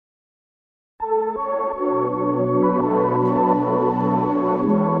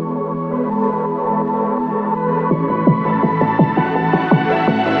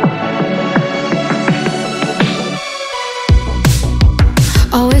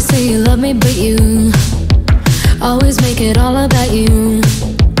Always say you love me, but you always make it all about you,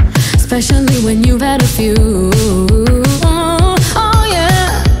 especially when you've had a few. Oh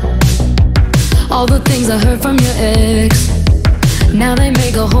yeah. All the things I heard from your ex, now they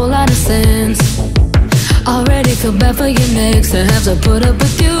make a whole lot of sense. Already feel bad for your next to have to put up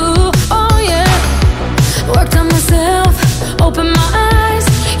with you. Oh yeah. Worked on myself, opened my eyes.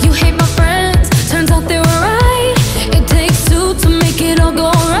 You hate my friends, turns out they were right. It takes two to make it all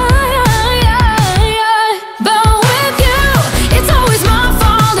go right. But with you, it's always my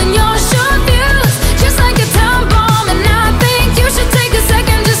fault and your short views, just like a time bomb. And I think you should take a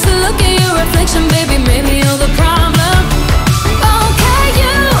second just to look at your reflection, baby. Maybe you're the problem. Okay,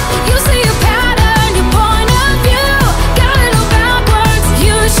 you see a pattern, your point of view got it all backwards.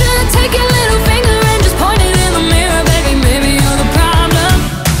 You should take your little finger and just point it in the mirror, baby. Maybe you're the problem.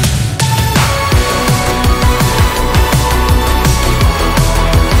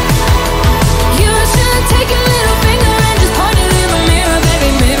 You should take your little finger and just point it in the mirror, baby.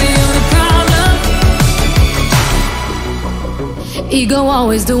 Maybe you're the problem. Ego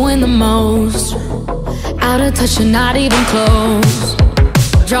always doing the most, out of touch and not even close.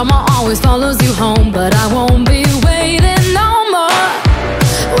 Drama always follows you home, but I won't be waiting no more.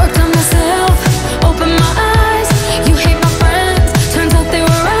 Worked on myself, opened my eyes. You hate my friends, turns out they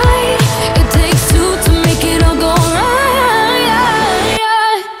were right. It takes two to make it all go right.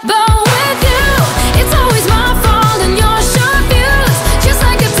 But with you, it's always my fault and your short views, just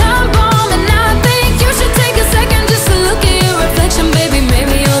like a time bomb. And I think you should take a second just to look at your reflection, baby.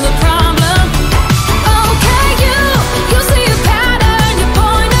 Maybe you're the problem. Okay, you see a pattern, your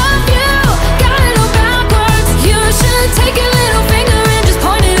point of view got it all backwards. You should take your little finger and just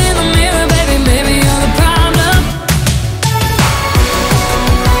point it in the mirror, baby. Maybe you're the problem.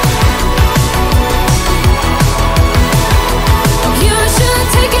 You should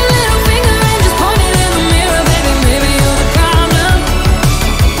take your little finger and just point it in the mirror, baby. Maybe you're the problem.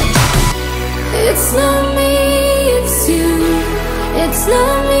 It's not me, it's you. It's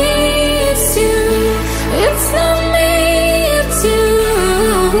not me, it's you. It's not me, it's you.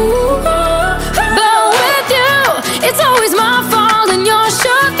 But with you, it's always my fault and your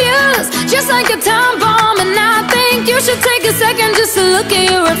short views, just like a time bomb. And I think you should take a second just to look at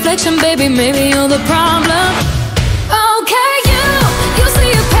your reflection, baby. Maybe you're the problem.